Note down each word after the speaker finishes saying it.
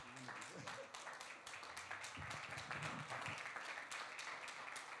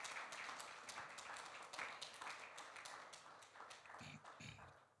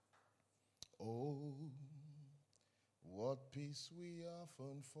peace we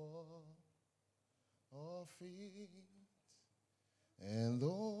often fall our feet, and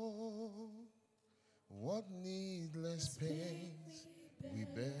oh, what needless pains we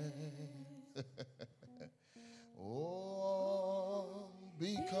bear. Oh,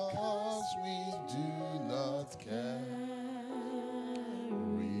 because we do not carry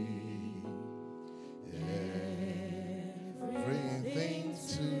everything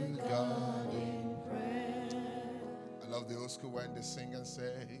to God in prayer. I love the old school when they sing and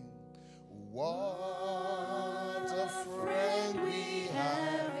say, what a friend we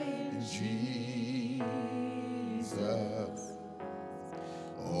have in Jesus.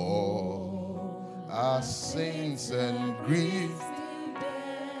 All our sins and grief.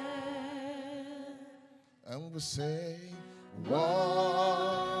 And we say,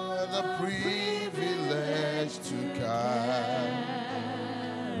 what a privilege to carry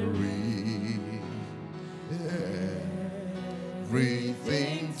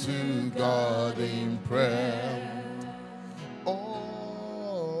everything to God in prayer. Oh,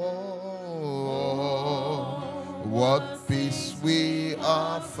 what peace we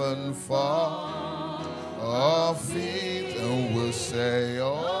often fall of it, and we'll say,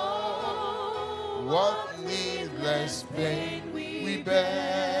 oh, what needless pain we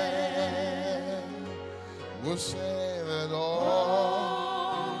bear. We'll say that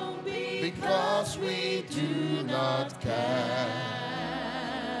all because we do not carry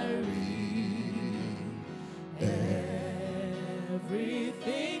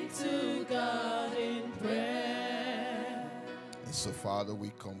everything to God in prayer. And so, Father,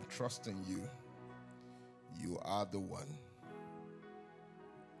 we come trusting you. You are the one.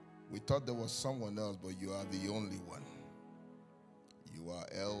 We thought there was someone else, but you are the only one. You are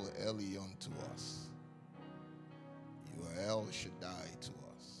El Elyon to us. You are El Shaddai to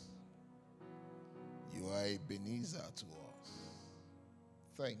us. You are Ebenezer to us.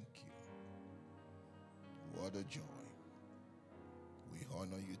 Thank you. What a joy. We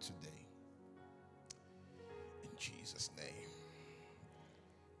honor you today. In Jesus' name.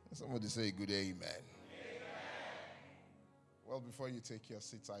 Somebody say a good amen. Well, before you take your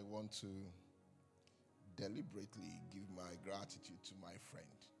seats, I want to deliberately give my gratitude to my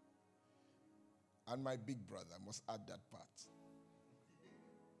friend and my big brother. I must add that part.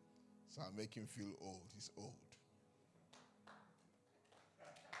 So I make him feel old. He's old.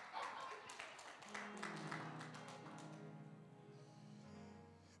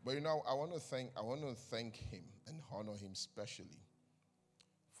 But you know, I want to thank him and honor him specially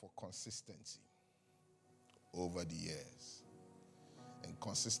for consistency over the years. And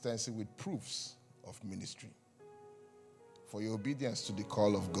consistency with proofs of ministry. For your obedience to the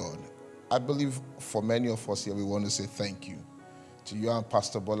call of God. I believe for many of us here, we want to say thank you to you and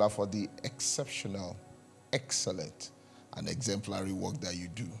Pastor Bola for the exceptional, excellent, and exemplary work that you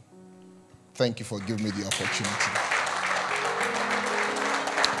do. Thank you for giving me the opportunity.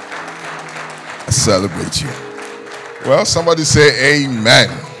 I celebrate you. Well, somebody say amen.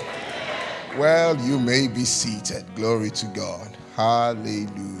 Well, you may be seated. Glory to God.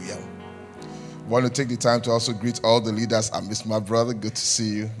 Hallelujah. I want to take the time to also greet all the leaders. I miss my brother. Good to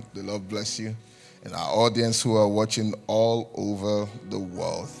see you. The Lord bless you. And our audience who are watching all over the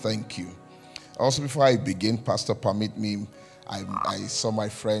world. Thank you. Also, before I begin, Pastor, permit me. I saw my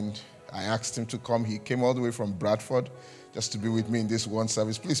friend. I asked him to come. He came all the way from Bradford just to be with me in this one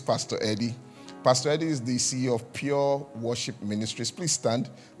service. Please, Pastor Eddie. Pastor Eddie is the CEO of Pure Worship Ministries. Please stand.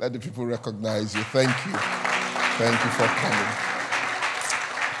 Let the people recognize you. Thank you. Thank you for coming.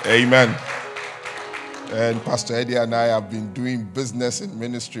 Amen. And Pastor Eddie and I have been doing business in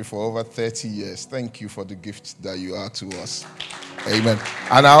ministry for over 30 years. Thank you for the gift that you are to us. Amen.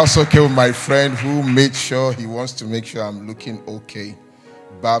 And I also came with my friend who made sure he wants to make sure I'm looking okay.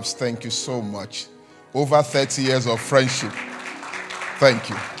 Babs, thank you so much. Over 30 years of friendship. Thank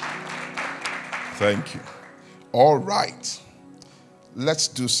you. Thank you. All right. Let's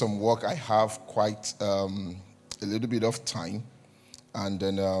do some work. I have quite a little bit of time. And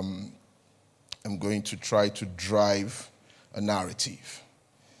then I'm going to try to drive a narrative.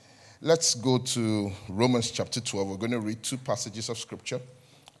 Let's go to Romans chapter 12. We're going to read two passages of scripture.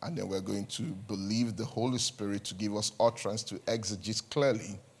 And then we're going to believe the Holy Spirit to give us utterance to exegete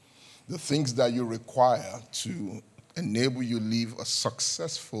clearly the things that you require to enable you live a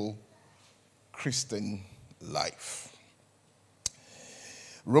successful Christian life.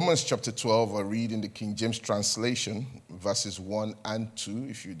 Romans chapter 12, I read in the King James translation, verses 1 and 2,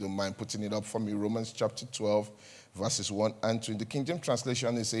 if you don't mind putting it up for me. Romans chapter 12, verses 1 and 2. In the King James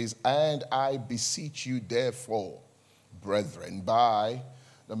translation, it says, and I beseech you, therefore, brethren, by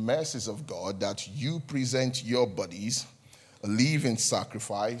the mercies of God, that you present your bodies a living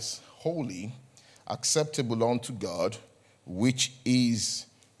sacrifice, holy, acceptable unto God, which is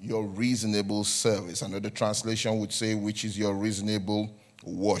your reasonable service. Another translation would say, which is your reasonable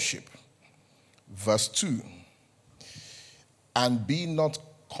worship. Verse 2, and be not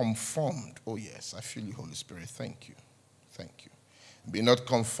conformed. Oh yes, I feel you, Holy Spirit. Thank you. Thank you. Be not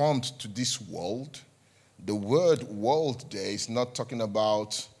conformed to this world. The word world there is not talking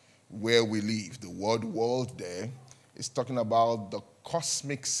about where we live. The word world there is talking about the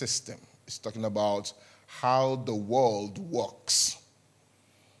cosmic system. It's talking about how the world works.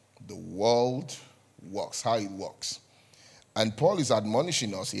 The world works, how it works. And Paul is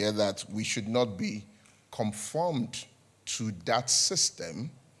admonishing us here that we should not be conformed to that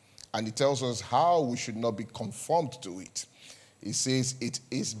system. And he tells us how we should not be conformed to it. He says it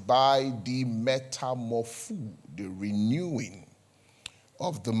is by the metamorpho, the renewing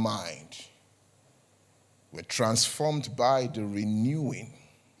of the mind. We're transformed by the renewing,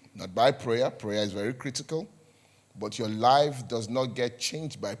 not by prayer. Prayer is very critical. But your life does not get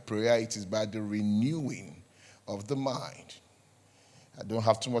changed by prayer. It is by the renewing of the mind. I don't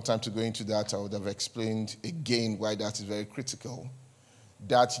have too much time to go into that. I would have explained again why that is very critical.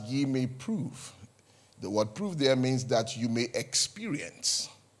 That ye may prove. The word prove there means that you may experience.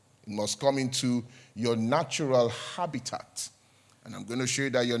 It must come into your natural habitat. And I'm going to show you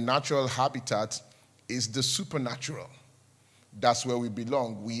that your natural habitat is the supernatural. That's where we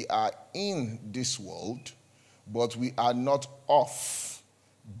belong. We are in this world, but we are not of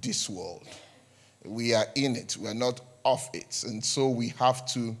this world. We are in it. We are not of it. And so we have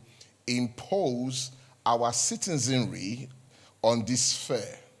to impose our citizenry on this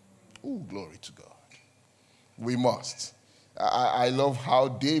sphere. Oh, glory to God. We must. I love how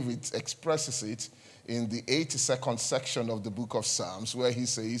David expresses it in the 82nd section of the book of Psalms, where he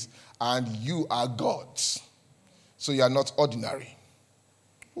says, and you are gods. So you are not ordinary.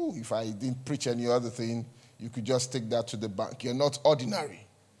 Ooh, if I didn't preach any other thing, you could just take that to the bank. You're not ordinary.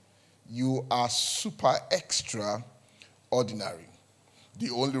 You are super extra ordinary.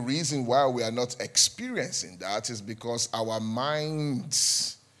 The only reason why we are not experiencing that is because our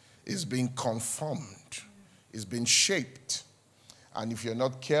minds is being conformed, is being shaped. And if you're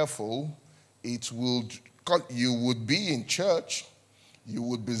not careful, you would be in church, you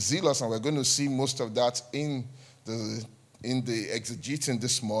would be zealous, and we're going to see most of that in the exegeting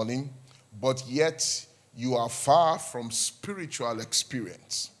this morning, but yet you are far from spiritual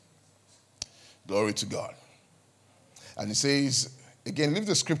experience. Glory to God. And he says, again, leave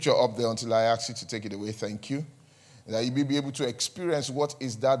the scripture up there until I ask you to take it away. Thank you. That you may be able to experience what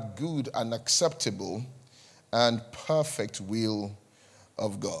is that good and acceptable and perfect will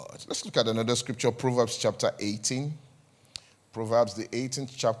of God. Let's look at another scripture, Proverbs chapter 18. Proverbs, the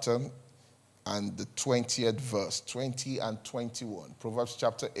 18th chapter and the 20th verse, 20 and 21. Proverbs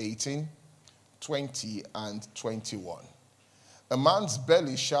chapter 18, 20 and 21. A man's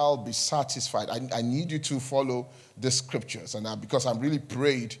belly shall be satisfied. I need you to follow the scriptures, and because I'm really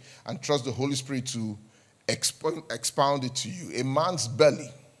prayed and trust the Holy Spirit to expound it to you. A man's belly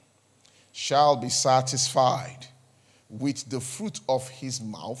shall be satisfied with the fruit of his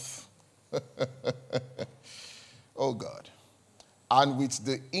mouth. Oh God. And with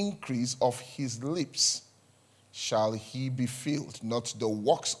the increase of his lips shall he be filled, not the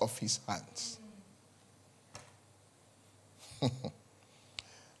works of his hands.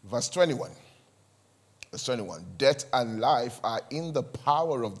 Verse 21. Verse 21. Death and life are in the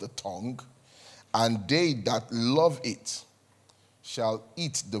power of the tongue, and they that love it shall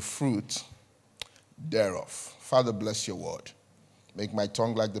eat the fruit thereof. Father, bless your word. Make my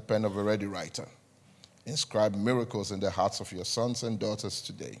tongue like the pen of a ready writer. Inscribe miracles in the hearts of your sons and daughters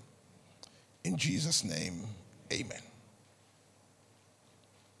today. In Jesus' name, amen.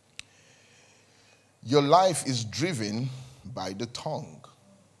 Your life is driven by the tongue.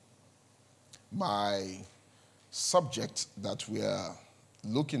 My subject that we are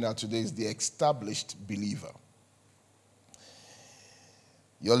looking at today is the established believer.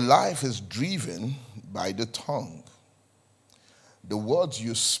 Your life is driven by the tongue. The words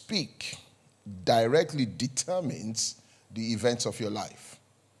you speak directly determines the events of your life.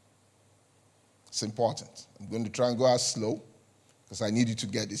 It's important. I'm going to try and go as slow because I need you to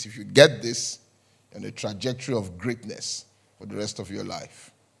get this. If you get this, you're on a trajectory of greatness for the rest of your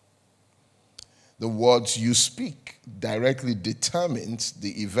life. The words you speak directly determines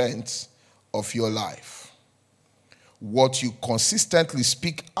the events of your life. What you consistently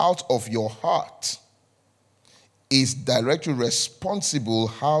speak out of your heart is directly responsible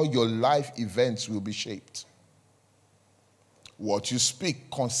how your life events will be shaped. What you speak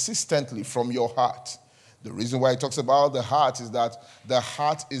consistently from your heart The reason why it talks about the heart is that the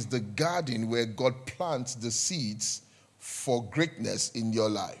heart is the garden where God plants the seeds for greatness in your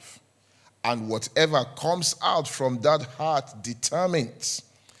life. And whatever comes out from that heart determines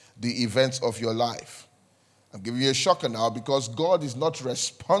the events of your life. I'm giving you a shocker now because God is not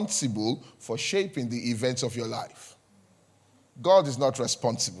responsible for shaping the events of your life. God is not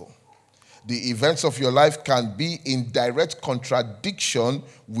responsible. The events of your life can be in direct contradiction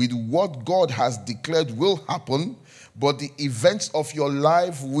with what God has declared will happen, but the events of your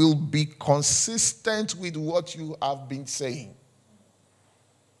life will be consistent with what you have been saying.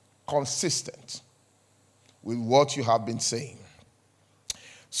 Consistent with what you have been saying.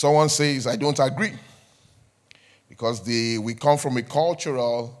 Someone says, I don't agree. Because we come from a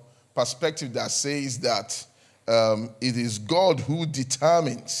cultural perspective that says that it is God who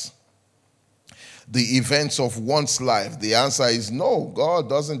determines the events of one's life. The answer is no, God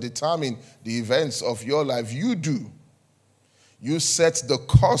doesn't determine the events of your life. You do. You set the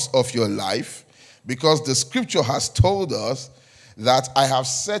course of your life because the scripture has told us that I have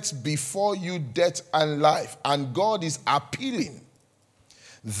set before you death and life. And God is appealing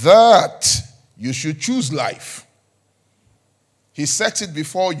that you should choose life. He set it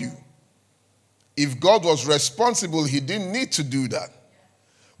before you. If God was responsible, he didn't need to do that.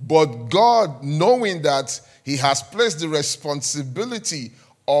 But God, knowing that he has placed the responsibility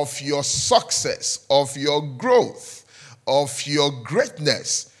of your success, of your growth, of your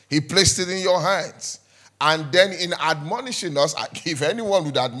greatness, he placed it in your hands. And then in admonishing us, if anyone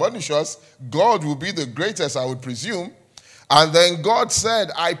would admonish us, God will be the greatest, I would presume. And then God said,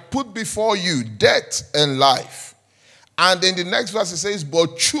 I put before you death and life. And in the next verse it says,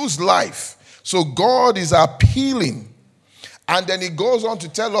 but choose life. So God is appealing. And then he goes on to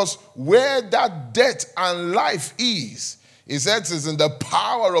tell us where that death and life is. He says it's in the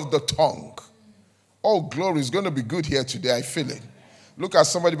power of the tongue. Oh, glory, it's going to be good here today. I feel it. Look at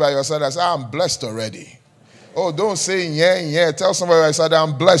somebody by your side and say, I'm blessed already. Oh, don't say yeah. Tell somebody by your side,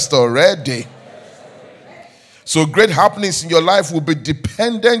 I'm blessed already. So great happenings in your life will be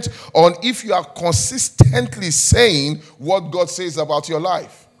dependent on if you are consistently saying what God says about your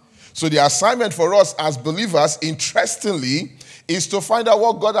life. So the assignment for us as believers, interestingly, is to find out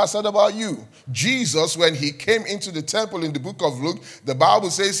what God has said about you. Jesus, when he came into the temple in the book of Luke, the Bible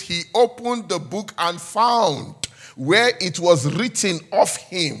says he opened the book and found where it was written of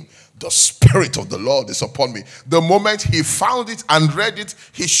him, the Spirit of the Lord is upon me. The moment he found it and read it,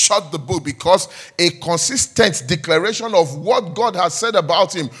 he shut the book because a consistent declaration of what God has said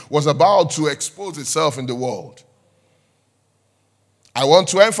about him was about to expose itself in the world. I want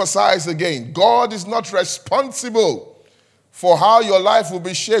to emphasize again, God is not responsible for how your life will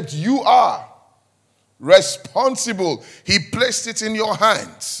be shaped. You are responsible. He placed it in your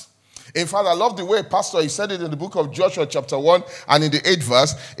hands. In fact, I love the way Pastor, he said it in the book of Joshua chapter 1 and in the 8th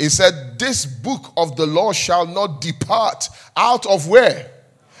verse. He said, this book of the law shall not depart out of where?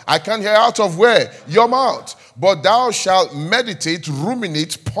 I can't hear out of where? Your mouth. But thou shalt meditate,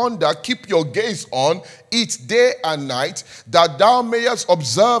 ruminate, ponder, keep your gaze on it day and night, that thou mayest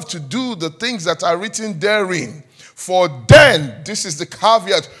observe to do the things that are written therein. For then, this is the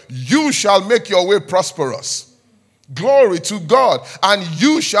caveat, you shall make your way prosperous. Glory to God. And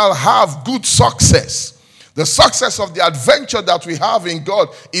you shall have good success. The success of the adventure that we have in God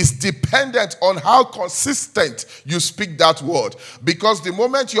is dependent on how consistent you speak that word. Because the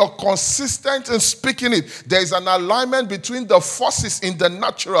moment you're consistent in speaking it, there is an alignment between the forces in the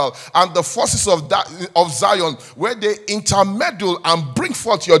natural and the forces of Zion, where they intermeddle and bring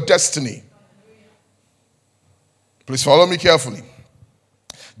forth your destiny. Please follow me carefully.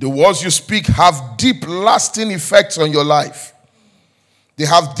 The words you speak have deep, lasting effects on your life. They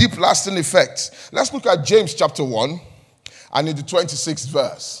have deep, lasting effects. Let's look at James chapter 1 and in the 26th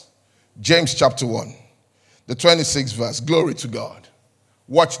verse. James chapter 1, the 26th verse. Glory to God.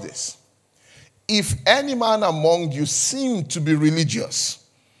 Watch this. If any man among you seem to be religious.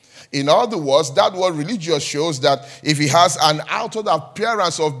 In other words, that word religious shows that if he has an outward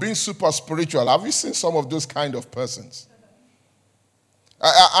appearance of being super spiritual. Have you seen some of those kind of persons?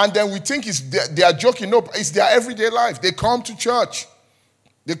 And then we think they are joking. No, it's their everyday life. They come to church.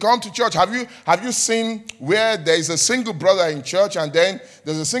 They come to church. Have you seen where there is a single brother in church and then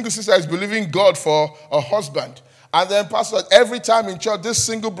there's a single sister who's believing God for a husband? And then pastor, every time in church, this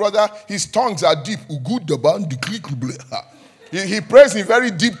single brother, his tongues are deep. He prays in very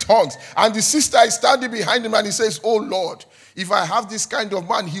deep tongues. And the sister is standing behind him and he says, oh Lord, if I have this kind of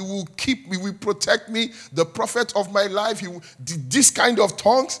man, he will keep me, will protect me, the prophet of my life. This kind of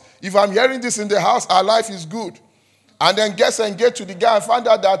tongues, if I'm hearing this in the house, our life is good. And then gets engaged to the guy and found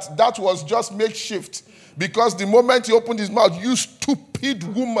out that was just makeshift. Because the moment he opened his mouth, you stupid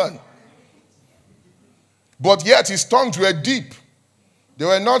woman. But yet his tongues were deep. They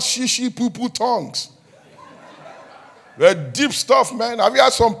were not shishi poo-poo tongues. They were deep stuff, man. Have you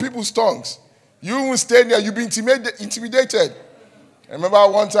had some people's tongues? You won't stay there, you'll be intimidated. I remember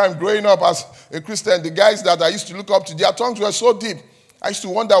one time growing up as a Christian, the guys that I used to look up to, their tongues were so deep. I used to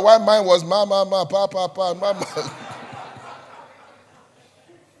wonder why mine was ma, ma, ma, pa, pa, pa, ma, ma.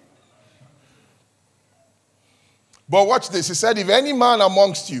 But watch this. He said, if any man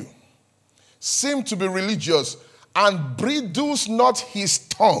amongst you seem to be religious and bridles not his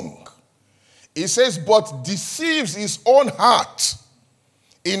tongue, he says, but deceives his own heart.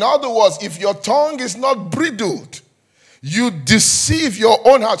 In other words, if your tongue is not bridled, you deceive your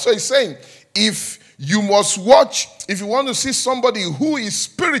own heart. So he's saying, if you must watch, if you want to see somebody who is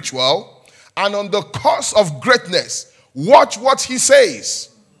spiritual and on the course of greatness, watch what he says,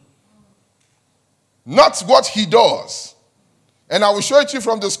 not what he does. And I will show it to you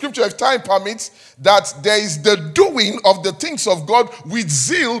from the scripture, if time permits, that there is the doing of the things of God with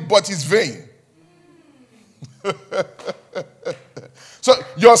zeal, but is vain. So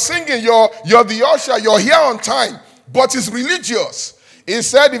you're singing, you're the usher, you're here on time, but it's religious. He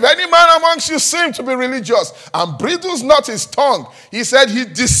said, if any man amongst you seem to be religious and bridles not his tongue, he said he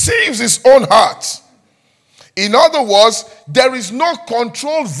deceives his own heart. In other words, there is no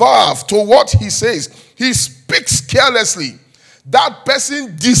control valve to what he says. He speaks carelessly. That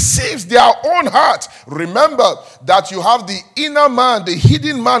person deceives their own heart. Remember that you have the inner man, the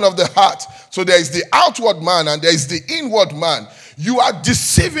hidden man of the heart. So there is the outward man and there is the inward man. You are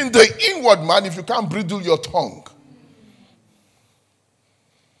deceiving the inward man if you can't bridle your tongue.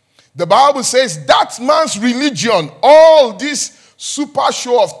 The Bible says that man's religion, all this super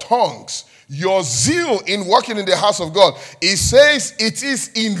show of tongues, your zeal in working in the house of God, it says it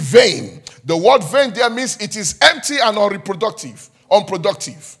is in vain. The word vain there means it is empty and unproductive.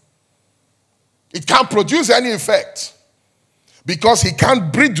 It can't produce any effect because he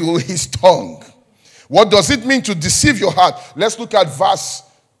can't bridle his tongue. What does it mean to deceive your heart? Let's look at verse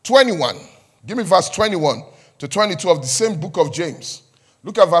 21. Give me verse 21 to 22 of the same book of James.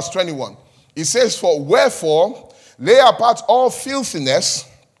 Look at verse 21. It says, for wherefore lay apart all filthiness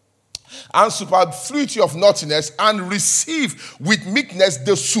and superfluity of naughtiness, and receive with meekness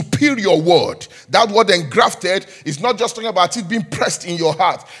the superior word. That word engrafted is not just talking about it being pressed in your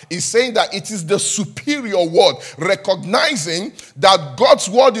heart. It's saying that it is the superior word, recognizing that God's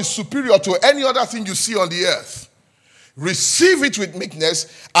word is superior to any other thing you see on the earth. Receive it with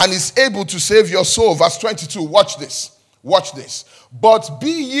meekness and is able to save your soul. Verse 22, watch this. Watch this. But be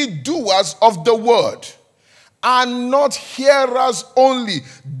ye doers of the word, and not hearers only,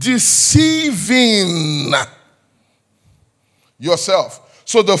 deceiving yourself.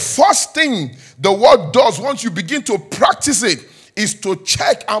 So the first thing the word does once you begin to practice it is to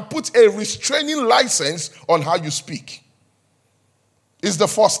check and put a restraining license on how you speak. It's the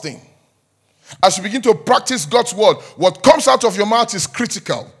first thing. As you begin to practice God's word, what comes out of your mouth is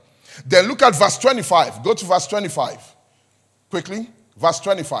critical. Then look at verse 25. Go to verse 25. Quickly. Verse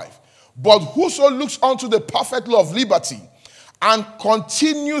 25. But whoso looks unto the perfect law of liberty and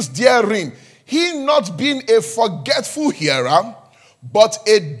continues therein, he not being a forgetful hearer, but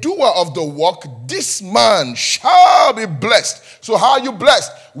a doer of the work, this man shall be blessed. So how are you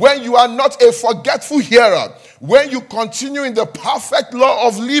blessed? When you are not a forgetful hearer, when you continue in the perfect law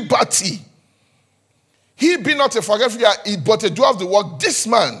of liberty. He be not a forgetful hearer, but a doer of the work, this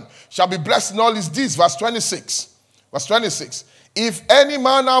man shall be blessed in all his deeds. Verse 26. Verse 26. If any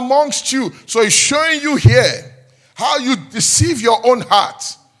man amongst you, so he's showing you here how you deceive your own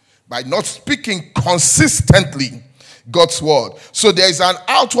heart by not speaking consistently God's word. So there is an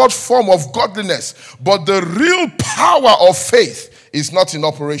outward form of godliness, but the real power of faith is not in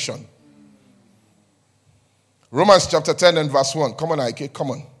operation. Romans chapter 10 and verse 1. Come on, Ike,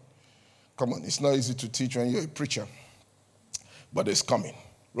 come on. Come on, it's not easy to teach when you're a preacher, but it's coming.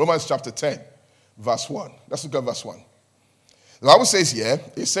 Romans chapter 10, verse 1. Let's look at verse 1. The Bible says here,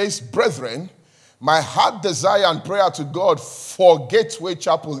 it says, brethren, my heart desire and prayer to God for Gateway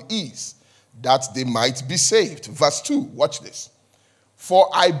Chapel is that they might be saved. Verse 2, watch this. For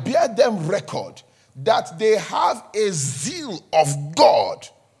I bear them record that they have a zeal of God,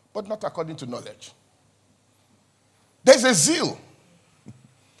 but not according to knowledge. There's a zeal.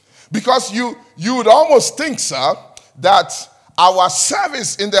 Because you would almost think, sir, that our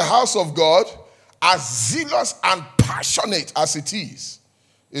service in the house of God, as zealous and passionate as it is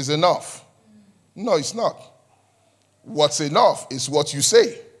enough. No, it's not. What's enough is what you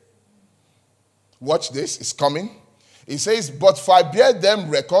say. Watch this, it's coming. It says, but for I bear them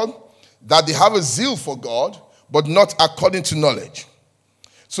record that they have a zeal for God, but not according to knowledge.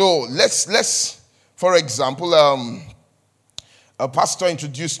 So let's for example, a pastor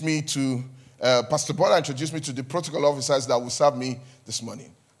introduced me to, Pastor Paul introduced me to the protocol officers that will serve me this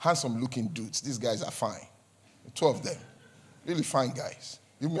morning. Handsome looking dudes. These guys are fine. 12 of them. Really fine guys.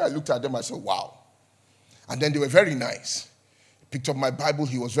 Even I looked at them, I said, wow. And then they were very nice. He picked up my Bible.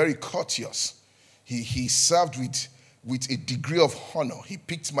 He was very courteous. He served with a degree of honor. He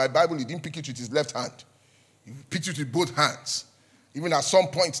picked my Bible. He didn't pick it with his left hand. He picked it with both hands. Even at some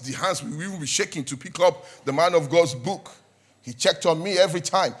point, the hands will even be shaking to pick up the man of God's book. He checked on me every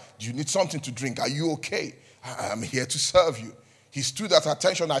time. Do you need something to drink? Are you okay? I'm here to serve you. He stood at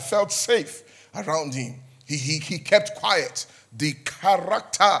attention. I felt safe around him. He kept quiet. The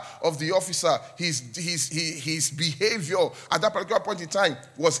character of the officer, his behavior at that particular point in time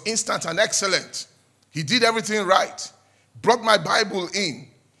was instant and excellent. He did everything right. Brought my Bible in.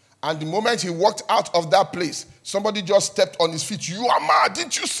 And the moment he walked out of that place, somebody just stepped on his feet. You are mad.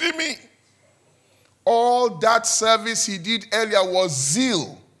 Didn't you see me? All that service he did earlier was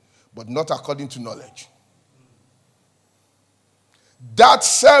zeal, but not according to knowledge. That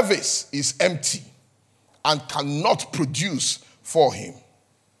service is empty and cannot produce for him.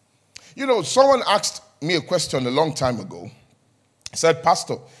 You know, someone asked me a question a long time ago. He said,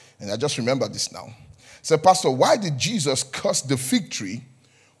 Pastor, and I just remember this now. He said, Pastor, why did Jesus curse the fig tree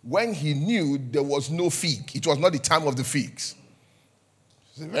when he knew there was no fig? It was not the time of the figs.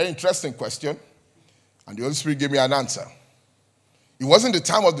 It's a very interesting question. And the Holy Spirit gave me an answer. It wasn't the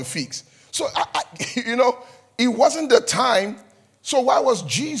time of the figs. So, it wasn't the time. So why was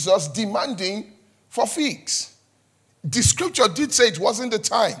Jesus demanding for figs? The scripture did say it wasn't the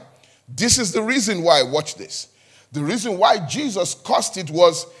time. This is the reason why. Watch this. The reason why Jesus cursed it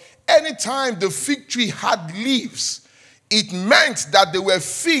was anytime the fig tree had leaves, it meant that there were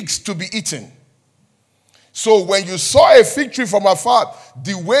figs to be eaten. So when you saw a fig tree from afar,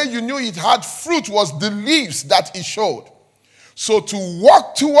 the way you knew it had fruit was the leaves that it showed. So to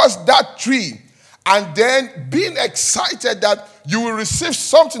walk towards that tree and then being excited that you will receive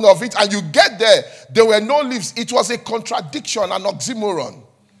something of it and you get there were no leaves. It was a contradiction, an oxymoron.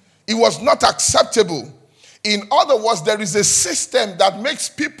 It was not acceptable. In other words, there is a system that makes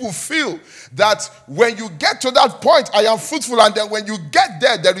people feel that when you get to that point, I am fruitful, and then when you get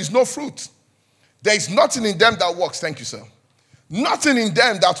there is no fruit. There is nothing in them that works. Thank you, sir. Nothing in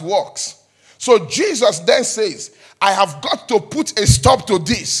them that works. So Jesus then says, I have got to put a stop to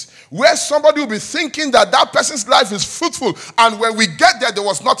this. Where somebody will be thinking that that person's life is fruitful, and when we get there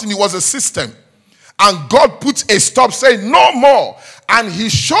was nothing. It was a system. And God put a stop, saying no more. And he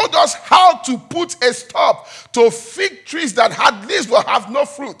showed us how to put a stop to fig trees that had leaves but have no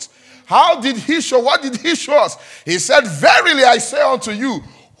fruit. How did he show? What did he show us? He said, verily I say unto you,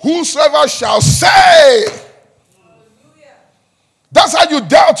 whosoever shall say. That's how you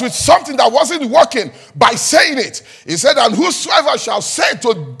dealt with something that wasn't working, by saying it. He said, and whosoever shall say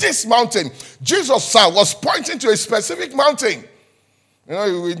to this mountain. Jesus was pointing to a specific mountain. You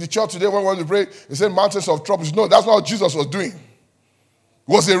know, in the church today when we want to pray, he said mountains of troubles. No, that's not what Jesus was doing. It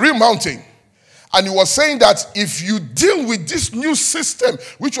was a real mountain. And he was saying that if you deal with this new system,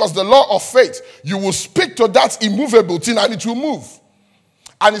 which was the law of faith, you will speak to that immovable thing and it will move.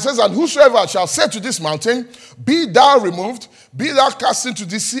 And he says, and whosoever shall say to this mountain, be thou removed, be thou cast into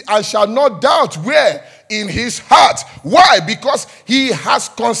the sea, and shall not doubt where? In his heart. Why? Because he has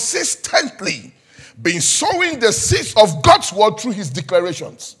consistently been sowing the seeds of God's word through his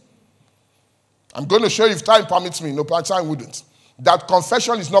declarations. I'm going to show you, if time permits me, no time wouldn't, that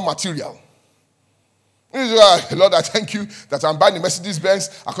confession is not material. Lord, I thank you that I'm buying the Mercedes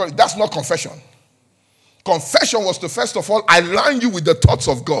Benz. That's not confession. Confession was to, first of all, align you with the thoughts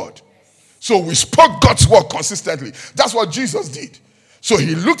of God. So we spoke God's word consistently. That's what Jesus did. So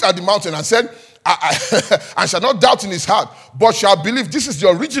he looked at the mountain and said, and shall not doubt in his heart, but shall believe. This is the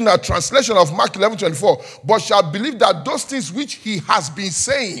original translation of Mark 11:24. But shall believe that those things which he has been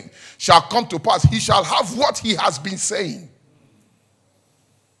saying shall come to pass. He shall have what he has been saying.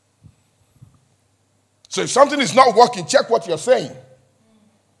 So if something is not working, check what you're saying.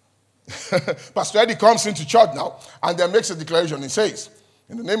 Pastor Eddie comes into church now and then makes a declaration. He says,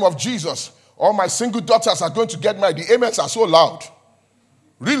 in the name of Jesus, all my single daughters are going to get married. The amens are so loud.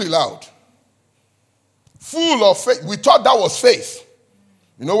 Really loud. Full of faith. We thought that was faith.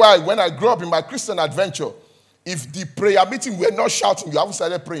 You know why? When I grew up in my Christian adventure, if the prayer meeting were not shouting, you haven't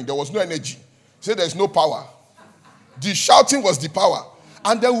started praying. There was no energy. Say there's no power. The shouting was the power.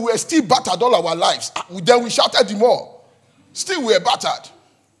 And then we were still battered all our lives. Then we shouted the more. Still we were battered.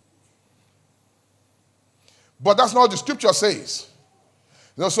 But that's not what the scripture says.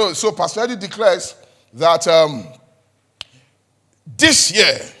 So Pastor Eddie declares that this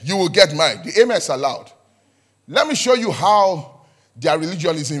year you will get married. The amen is allowed. Let me show you how their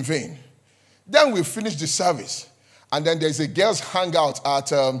religion is in vain. Then we finish the service. And then there's a girls' hangout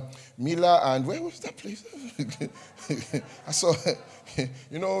at Mila and where was that place? I saw,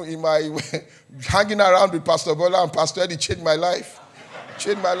 in my hanging around with Pastor Bola and Pastor Eddie changed my life.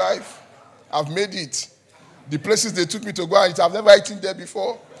 Changed my life. I've made it. The places they took me to go and eat, I've never eaten there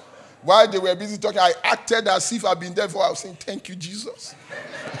before. While they were busy talking, I acted as if I've been there before. I was saying, thank you, Jesus.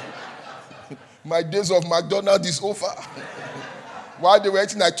 My days of McDonald's is over. While they were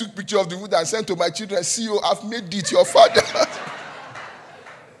eating, I took picture of the food and sent to my children, see you, I've made it, your father.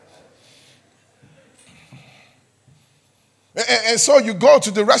 and so you go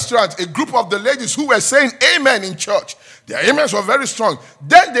to the restaurant, a group of the ladies who were saying amen in church. Their amens were very strong.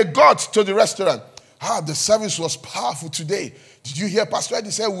 Then they got to the restaurant. The service was powerful today. Did you hear Pastor Eddie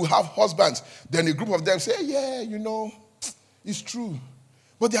say we'll have husbands? Then a group of them say, yeah, it's true.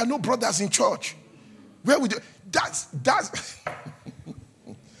 But there are no brothers in church. Where would you? That's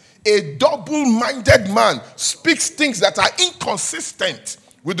a double-minded man speaks things that are inconsistent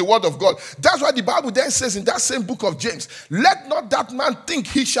with the word of God. That's why the Bible then says in that same book of James, let not that man think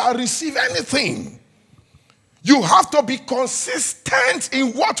he shall receive anything. You have to be consistent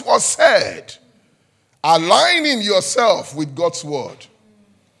in what was said, aligning yourself with God's word.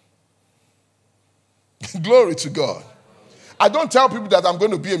 Glory to God. I don't tell people that I'm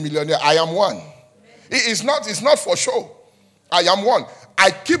going to be a millionaire. I am one. It's not for show. I am one. I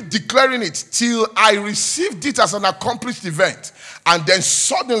keep declaring it till I received it as an accomplished event. And then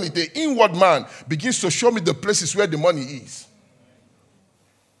suddenly the inward man begins to show me the places where the money is.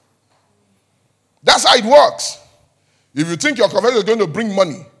 That's how it works. If you think your confession is going to bring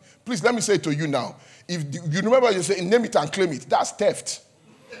money, please let me say it to you now. If you remember you say name it and claim it, that's theft.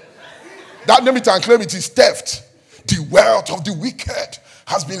 That name it and claim it is theft. The wealth of the wicked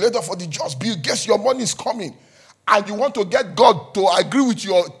has been laid up for the just. Bill, guess your money is coming. And you want to get God to agree with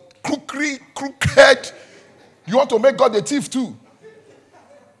your crooked. You want to make God a thief too.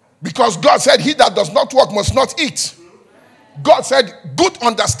 Because God said, he that does not work must not eat. God said, good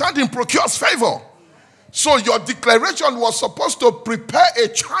understanding procures favor. So your declaration was supposed to prepare a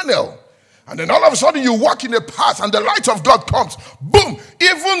channel. And then all of a sudden you walk in a path and the light of God comes. Boom!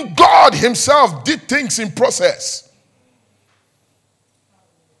 Even God himself did things in process.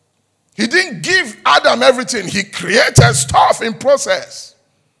 He didn't give Adam everything. He created stuff in process.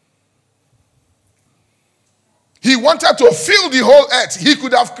 He wanted to fill the whole earth. He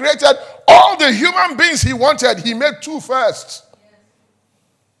could have created all the human beings he wanted. He made two first.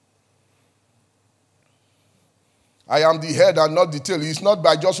 I am the head and not the tail. It's not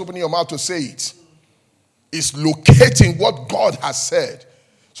by just opening your mouth to say it. It's locating what God has said.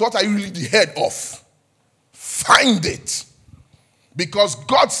 So what are you really the head of? Find it. Because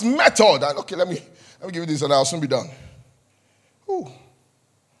God's method, and okay, let me give you this and I'll soon be done. Ooh.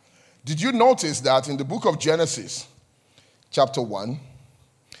 Did you notice that in the book of Genesis, chapter 1,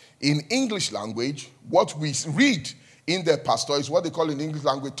 in English language, what we read in there, Pastor, is what they call in English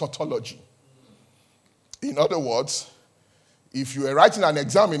language tautology. In other words, if you were writing an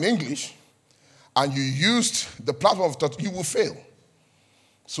exam in English and you used the platform of tautology, you will fail.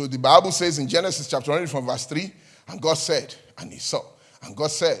 So the Bible says in Genesis chapter 1 from verse 3, and God said, and he saw. And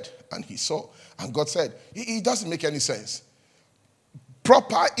God said, and he saw. And God said, it doesn't make any sense.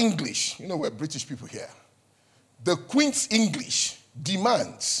 Proper English, we're British people here. The Queen's English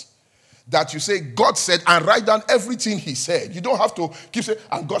demands that you say, God said, and write down everything he said. You don't have to keep saying,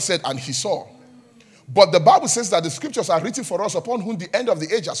 and God said, and he saw. But the Bible says that the scriptures are written for us upon whom the end of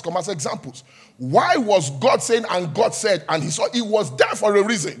the age has come as examples. Why was God saying, and God said, and he saw? It was there for a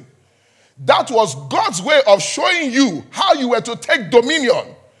reason. That was God's way of showing you how you were to take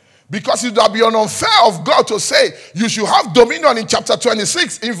dominion. Because it would be unfair of God to say you should have dominion in chapter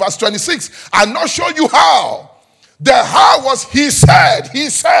 26, in verse 26, and not show you how. The how was he said, he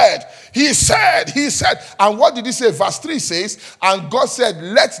said, he said, he said. And what did he say? Verse 3 says, and God said,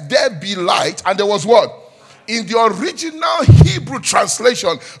 let there be light. And there was what? In the original Hebrew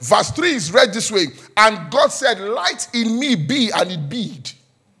translation, verse 3 is read this way. And God said, light in me be, and it beed.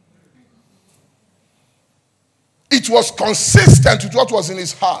 It was consistent with what was in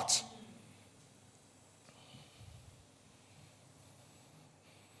his heart.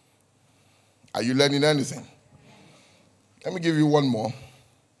 Are you learning anything? Let me give you one more,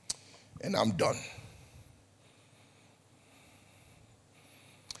 and I'm done.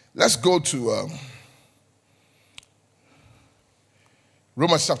 Let's go to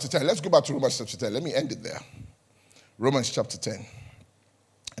Romans chapter 10. Let's go back to Romans chapter 10. Let me end it there. Romans chapter 10.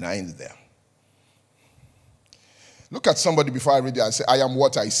 And I end there. Look at somebody before I read it and say, I am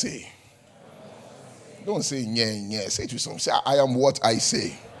what I say. Don't say, yeah. Say to someone, say, I am what I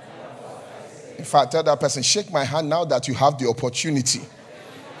say. In fact, tell that person, shake my hand now that you have the opportunity.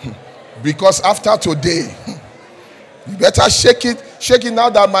 Because after today, you better shake it now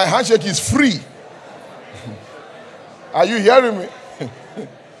that my handshake is free. Are you hearing me?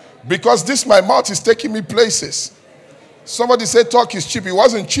 Because this, my mouth is taking me places. Somebody said talk is cheap. It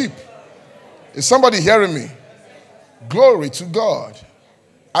wasn't cheap. Is somebody hearing me? Glory to God.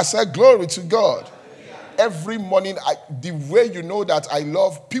 I said glory to God. Every morning, the way you know that I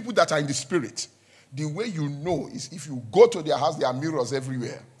love people that are in the spirit, the way you know is if you go to their house, there are mirrors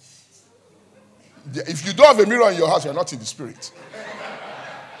everywhere. If you don't have a mirror in your house, you're not in the spirit.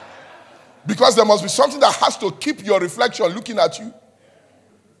 Because there must be something that has to keep your reflection looking at you.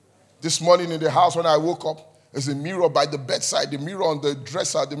 This morning in the house when I woke up, there's a mirror by the bedside, the mirror on the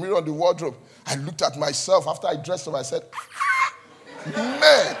dresser, the mirror on the wardrobe. I looked at myself after I dressed up. I said,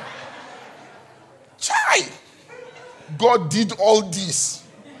 man, chai, God did all this.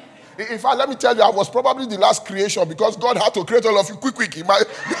 In fact, let me tell you, I was probably the last creation because God had to create all of you quick. You're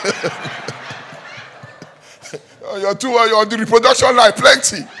on the reproduction line,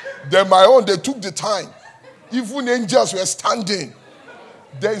 plenty. Then my own, they took the time. Even angels were standing.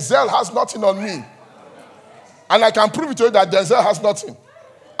 Denzel has nothing on me. And I can prove it to you that Denzel has nothing.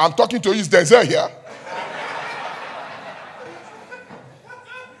 I'm talking to you, is Denzel here?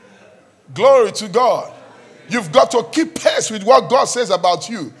 Glory to God. You've got to keep pace with what God says about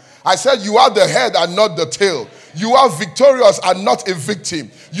you. I said you are the head and not the tail. You are victorious and not a victim.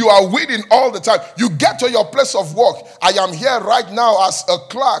 You are winning all the time. You get to your place of work. I am here right now as a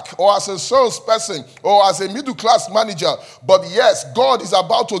clerk or as a salesperson or as a middle class manager. But yes, God is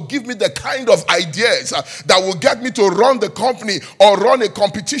about to give me the kind of ideas that will get me to run the company or run a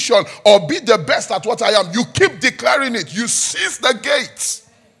competition or be the best at what I am. You keep declaring it. You seize the gates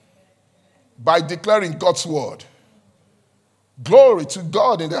by declaring God's word. Glory to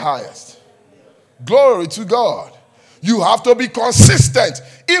God in the highest. Glory to God. You have to be consistent,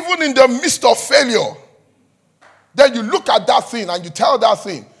 even in the midst of failure. Then you look at that thing and you tell that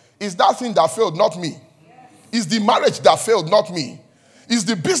thing, is that thing that failed, not me? Is the marriage that failed, not me? Is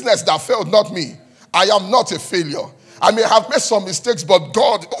the business that failed, not me? I am not a failure. I may have made some mistakes, but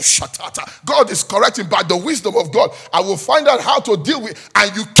God is correcting by the wisdom of God. I will find out how to deal with,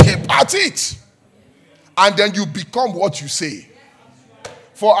 and you keep at it. And then you become what you say.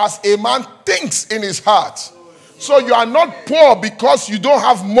 For as a man thinks in his heart. So you are not poor because you don't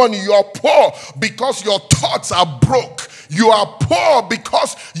have money. You are poor because your thoughts are broke. You are poor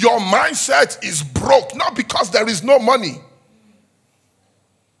because your mindset is broke. Not because there is no money.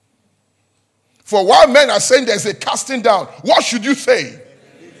 For while men are saying there's a casting down, what should you say?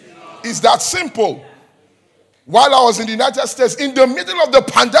 It's that simple. While I was in the United States, in the middle of the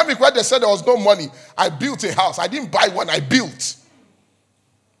pandemic where they said there was no money, I built a house. I didn't buy one, I built.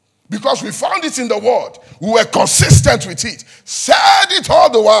 Because we found it in the word. We were consistent with it. Said it all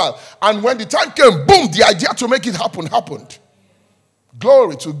the while. And when the time came, boom, the idea to make it happen happened.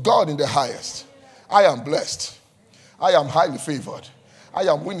 Glory to God in the highest. I am blessed. I am highly favored. I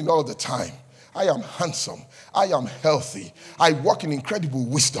am winning all the time. I am handsome. I am healthy. I walk in incredible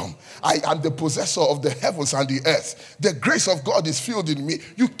wisdom. I am the possessor of the heavens and the earth. The grace of God is filled in me.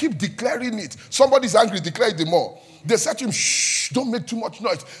 You keep declaring it. Somebody's angry, declare it the more. They said to him, shh, don't make too much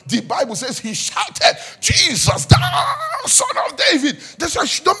noise. The Bible says he shouted, Jesus, thou son of David. They said,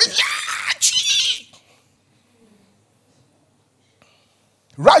 shh, don't make,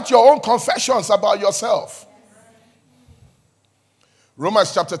 Write your own confessions about yourself.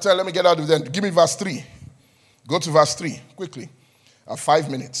 Romans chapter 10, let me get out of there. Give me verse 3. Go to verse 3, quickly.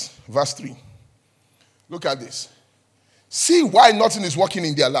 5 minutes. Verse 3. Look at this. See why nothing is working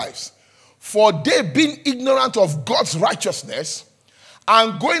in their lives. For they, being ignorant of God's righteousness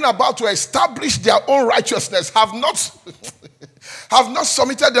and going about to establish their own righteousness, have not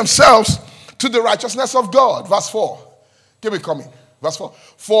submitted themselves to the righteousness of God. Verse 4. Keep it coming. Verse 4.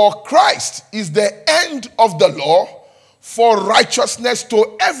 For Christ is the end of the law for righteousness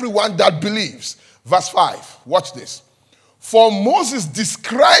to everyone that believes. Verse 5. Watch this. For Moses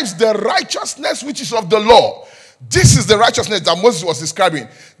describes the righteousness which is of the law. This is the righteousness that Moses was describing.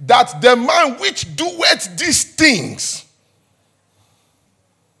 That the man which doeth these things.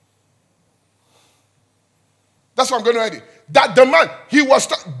 That's what I'm going to read. That the man,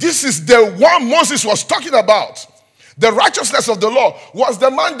 this is the one Moses was talking about. The righteousness of the law was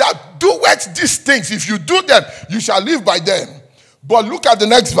the man that doeth these things. If you do them, you shall live by them. But look at the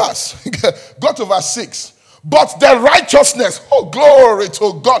next verse. Go to verse 6. But the righteousness, oh glory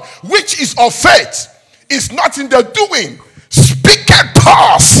to God, which is of faith, is not in the doing. Speaketh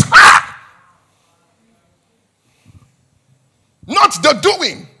pause. Not the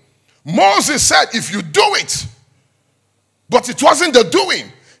doing. Moses said, if you do it, but it wasn't the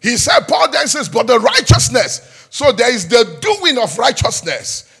doing. He said, Paul then says, but the righteousness. So there is the doing of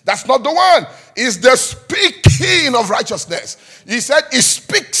righteousness. That's not the one. It's the speaking of righteousness. He said, he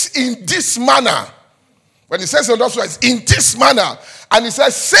speaks in this manner. When he says in those words, in this manner. And he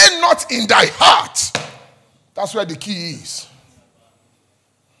says, say not in thy heart. That's where the key is.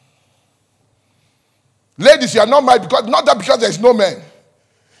 Ladies, you are not married because, not that because there is no man.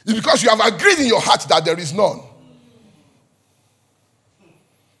 It's because you have agreed in your heart that there is none.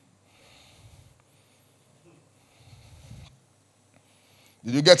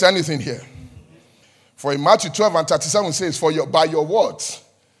 Did you get anything here? For in Matthew 12 and 37 it says, by your words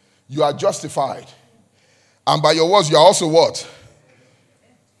you are justified. And by your words you are also what?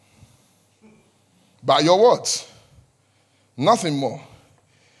 By your words. Nothing more.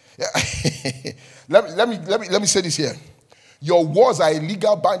 Let me say this here. Your words are a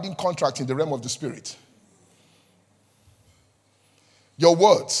legal binding contract in the realm of the spirit. Your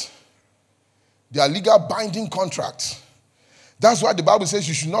words, they are legal binding contracts. That's why the Bible says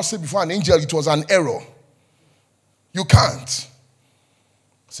you should not say before an angel it was an error. You can't.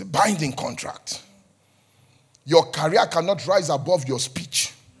 It's a binding contract. Your career cannot rise above your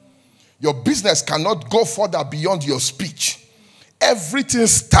speech. Your business cannot go further beyond your speech. Everything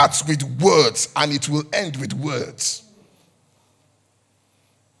starts with words and it will end with words.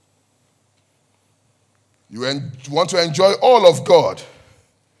 You want to enjoy all of God.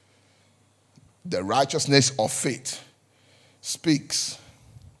 The righteousness of faith speaks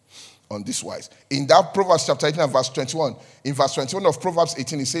on this wise. In that Proverbs chapter 18 and verse 21, in verse 21 of Proverbs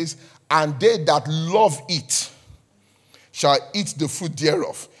 18, it says, and they that love it shall eat the fruit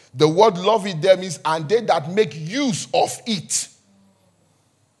thereof. The word love it there means, and they that make use of it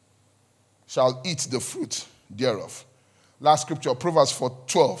shall eat the fruit thereof. Last scripture, Proverbs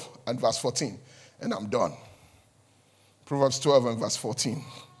 12 and verse 14. And I'm done. Proverbs 12 and verse 14.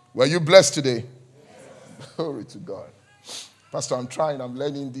 Were you blessed today? Yes. Glory to God. Pastor, I'm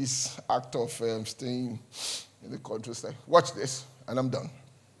learning this act of staying in the countryside. Watch this, and I'm done.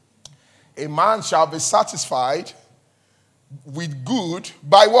 A man shall be satisfied with good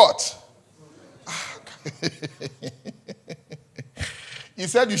by what? He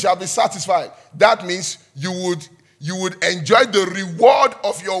said you shall be satisfied. That means you would enjoy the reward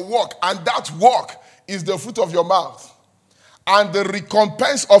of your work, and that work is the fruit of your mouth and the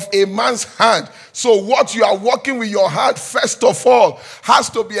recompense of a man's hand. So what you are working with your hand, first of all, has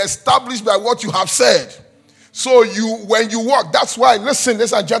to be established by what you have said. So when you work, that's why, listen,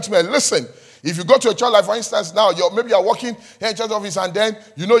 ladies and gentlemen, listen. If you go to a church, like for instance now, maybe you're working here in church office and then,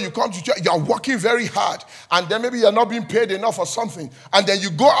 you come to church, you're working very hard. And then maybe you're not being paid enough or something. And then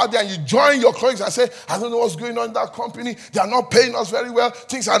you go out there and you join your colleagues and say, I don't know what's going on in that company. They are not paying us very well.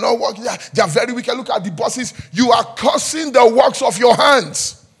 Things are not working. They are very wicked. Look at the bosses. You are cursing the works of your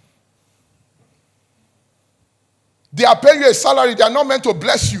hands. They are paying you a salary. They are not meant to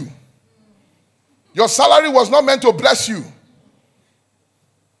bless you. Your salary was not meant to bless you.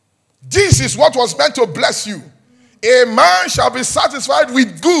 This is what was meant to bless you. A man shall be satisfied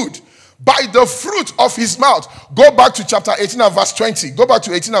with good by the fruit of his mouth. Go back to chapter 18 and verse 20. Go back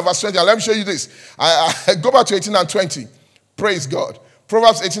to 18 and verse 20. And let me show you this. Go back to 18 and 20. Praise God.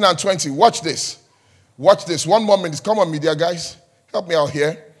 Proverbs 18 and 20. Watch this. Watch this. One more minute. Come on, media guys. Help me out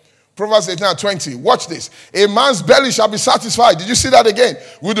here. Proverbs 18 and 20. Watch this. A man's belly shall be satisfied. Did you see that again?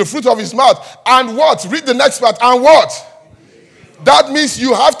 With the fruit of his mouth. And what? Read the next part. And what? That means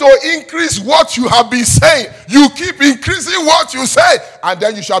you have to increase what you have been saying. You keep increasing what you say, and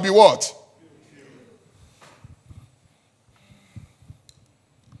then you shall be what?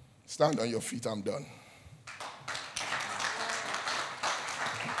 Stand on your feet, I'm done.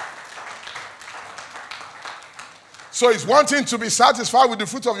 So it's one thing to be satisfied with the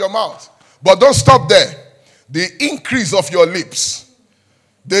fruit of your mouth. But don't stop there. The increase of your lips.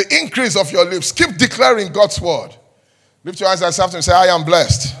 The increase of your lips. Keep declaring God's word. Lift your hands and say, I am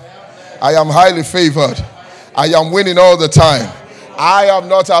blessed. I am highly favored. I am winning all the time. I am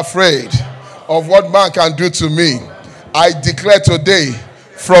not afraid of what man can do to me. I declare today,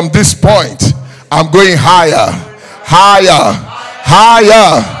 from this point, I'm going higher, higher,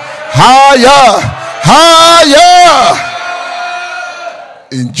 higher, higher, higher.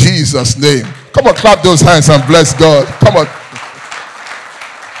 In Jesus' name. Come on, clap those hands and bless God. Come on.